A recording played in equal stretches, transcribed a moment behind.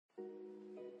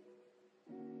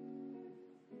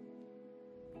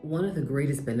One of the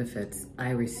greatest benefits I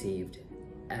received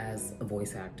as a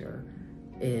voice actor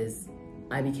is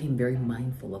I became very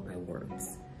mindful of my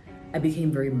words. I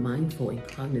became very mindful and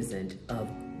cognizant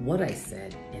of what I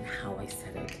said and how I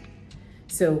said it.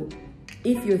 So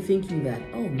if you're thinking that,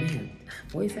 oh man,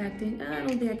 voice acting, I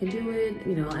don't think I can do it.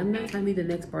 I'm not trying to be the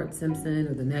next Bart Simpson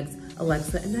or the next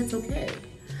Alexa, and that's okay.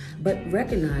 But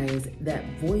recognize that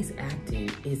voice acting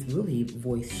is really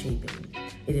voice shaping.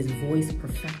 It is voice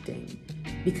perfecting.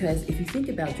 Because if you think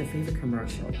about your favorite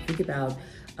commercial, think about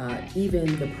even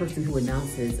the person who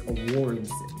announces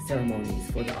awards ceremonies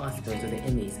for the Oscars or the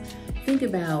Emmys, think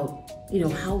about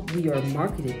how we are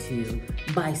marketed to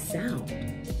by sound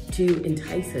to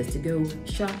entice us to go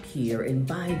shop here and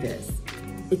buy this.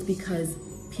 It's because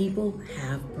people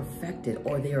have perfected,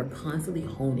 or they are constantly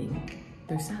honing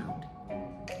their sound.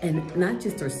 And not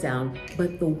just their sound,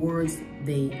 but the words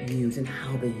they use and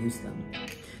how they use them.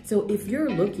 So if you're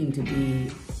looking to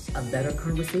be a better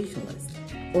conversationalist,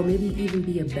 or maybe even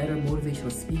be a better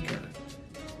motivational speaker,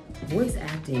 voice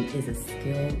acting is a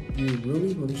skill you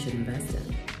really, really should invest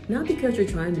in. Not because you're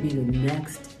trying to be the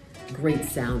next great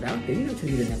sound out there, you're not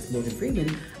trying to be the next Morgan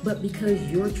Freeman, but because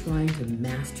you're trying to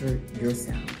master your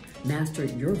sound, master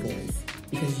your voice,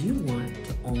 because you want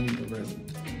to own the room.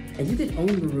 And you can own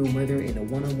the room whether in a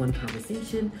one-on-one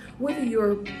conversation, whether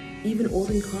you're even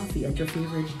ordering coffee at your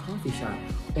favorite coffee shop,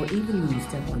 or even when you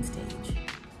step on stage.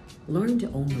 Learn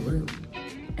to own the room.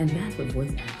 And that's what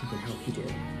voice acting can help you do.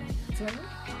 So